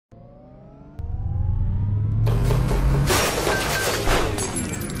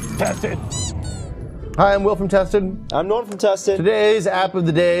Tested. Hi, I'm Will from Tested. I'm Norm from Tested. Today's app of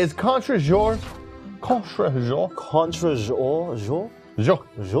the day is Contre Jour. Contre Jour. Contre Jour. Jour. Jour.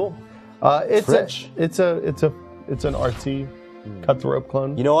 Jour. It's French. It's an artsy cut the rope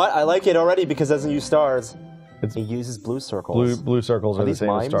clone. You know what? I like it already because it doesn't use stars. It's It uses blue circles. blue circles are the these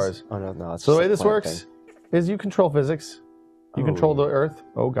same as mimes? stars. Oh no, it's So the just way a this plant works thing. is you control physics. You control the Earth.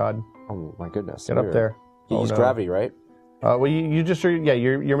 Oh God, Oh my goodness. get up Weird. there. You Oh, use no. gravity, right? Well,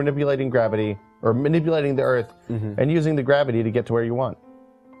 you're manipulating gravity or manipulating the Earth and using the gravity to get to where you want.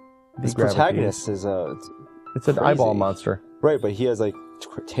 This Gravity. protagonist is It's an crazy. eyeball monster. right, but he has like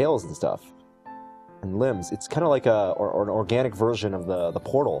tails and stuff and limbs. It's kind of like an organic version of the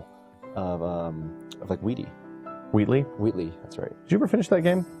portal of like Wheaty. Wheatley. Wheatley, that's right. Did you ever finish that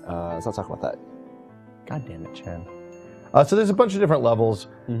game? Let's not talk about that. God damn it, Chan. So there's a bunch of different levels.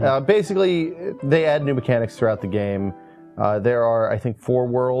 Basically, they add new mechanics throughout the game. There are, I think, 4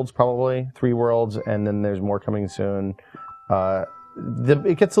 worlds, probably 3 worlds, and then there's more coming soon.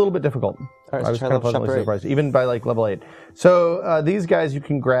 It gets a little bit difficult. All right, I was try kind of level pleasantly chapter 8. surprised, even by like level 8. So these guys you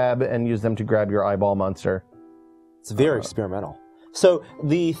can grab and use them to grab your eyeball monster. It's very experimental. So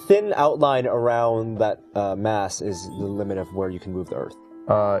the thin outline around that mass is the limit of where you can move the Earth.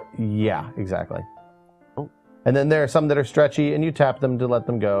 Yeah, exactly. Oh. And then there are some that are stretchy, and you tap them to let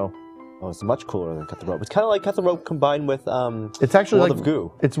them go. Oh, it's much cooler than Cut the Rope. It's kind of like Cut the Rope combined with It's actually World like of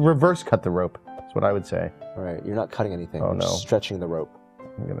Goo. It's reverse cut the rope. That's what I would say. All right, you're not cutting anything. Oh, you're no. just stretching the rope.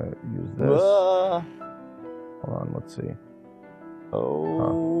 I'm gonna use this. Ah. Hold on, let's see.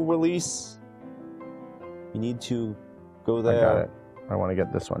 Oh, release. You need to go there. I got it. I want to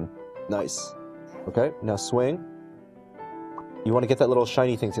get this one. Nice. Okay, now swing. You want to get that little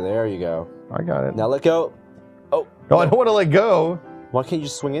shiny thing to there you go. I got it. Now let go. Oh. No, I don't want to let go. Why can't you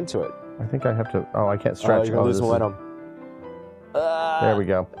just swing into it? I think I have to. Oh, I can't Oh, stretch. you're going to lose this is- momentum. There we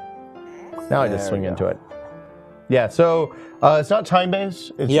go. Now I just There swing we go. into it. Yeah, so it's not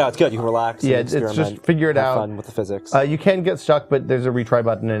time-based. Yeah, it's good. You can relax. Yeah, and it's just experiment, figure it have out. fun with the physics. You can get stuck, but there's a retry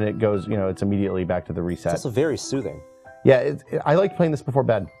button, and it goes. It's immediately back to the reset. It's also very soothing. Yeah, I like playing this before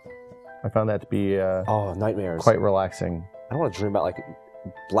bed. I found that to be Oh, nightmares. quite relaxing. I don't want to dream about like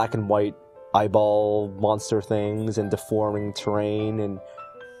black and white eyeball monster things and deforming terrain and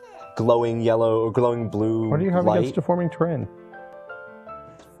glowing yellow or glowing blue What do you have light. against deforming terrain?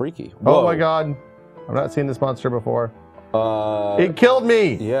 Freaky. Oh Whoa. my God, I've not seen this monster before. Uh, It killed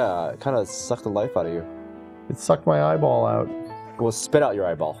me. yeah, it kind of sucked the life out of you. It sucked my eyeball out. Well, spit out your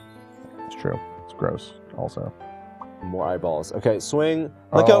eyeball. It's true. It's gross. Also. More eyeballs. Okay, swing.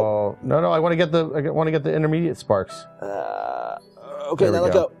 Let go. Oh no! I want to get the intermediate sparks. Okay, There we now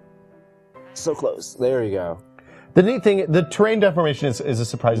let go. go. So close. There you go. The neat thing, the terrain deformation is a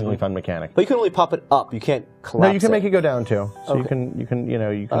surprisingly fun mechanic. But you can only pop it up. You can't collapse No, you can make it go down too. So you Okay.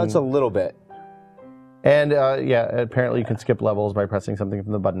 can. It's a little bit. And yeah, apparently you can skip levels by pressing something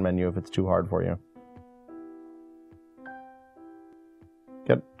from the button menu if it's too hard for you.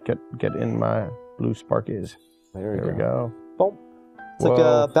 Get in my blue sparkies. There There we go. Boom. It's like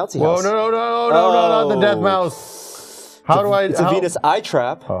a bouncy Whoa! house. No! Not the death mouse. How do I? It's a Venus eye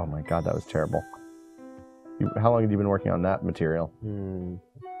trap. Oh my God, that was terrible. How long have you been working on that material?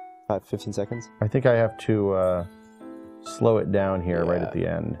 15 seconds. I think I have to slow it down here right at the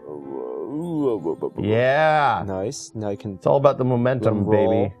end. Yeah! Nice. Now you can. It's all about the momentum, Let 'em roll.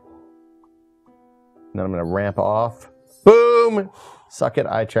 baby. And then I'm going to ramp off. Boom! Suck it,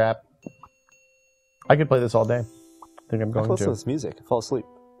 eye trap. I could play this all day. I think I'm going Listen to to. this music. Fall asleep.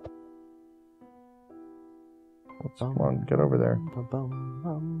 Come on, get over there.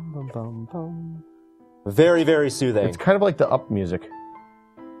 Very, very soothing. It's kind of like the Up music.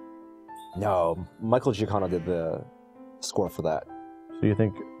 No, Michael Giacchino did the score for that. So you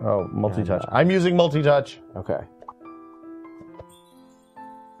think, oh, multi-touch. Yeah, I'm using multi-touch. Okay.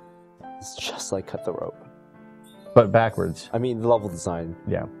 It's just like Cut the Rope. But backwards. I mean, the level design.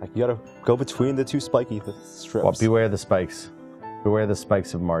 Yeah. Like, you gotta go between the two spiky strips. Well, beware the spikes. Beware the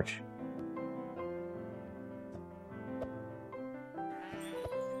spikes of March.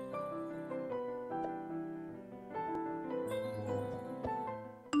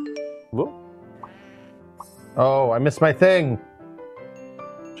 Whoa. Oh, I missed my thing.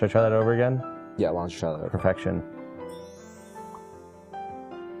 Should I try that over again? Yeah, why don't you try that? Perfection.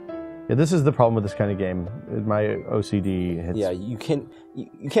 Yeah, this is the problem with this kind of game. My OCD hits. Yeah, you can't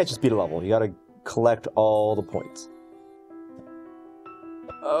just beat a level. You gotta collect all the points.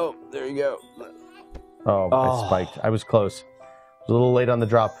 Oh, there you go. Oh, I spiked. I was close. I was a little late on the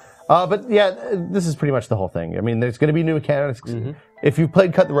drop. But yeah, this is pretty much the whole thing. I mean, there's going to be new mechanics. If you've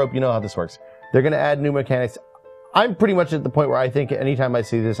played Cut the Rope, you know how this works. They're going to add new mechanics. I'm pretty much at the point where I think anytime I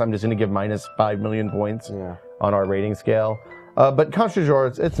see this, I'm just going to give minus 5 million points on our rating scale. But Contre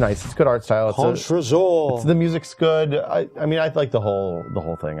Jour, it's nice. It's good art style. Contre Jour. The music's good. I mean, I like the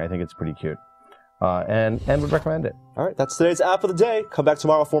whole thing. I think it's pretty cute. And would recommend it. All right, that's today's app of the day. Come back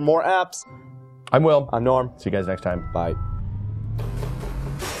tomorrow for more apps. I'm Will. I'm Norm. See you guys next time. Bye.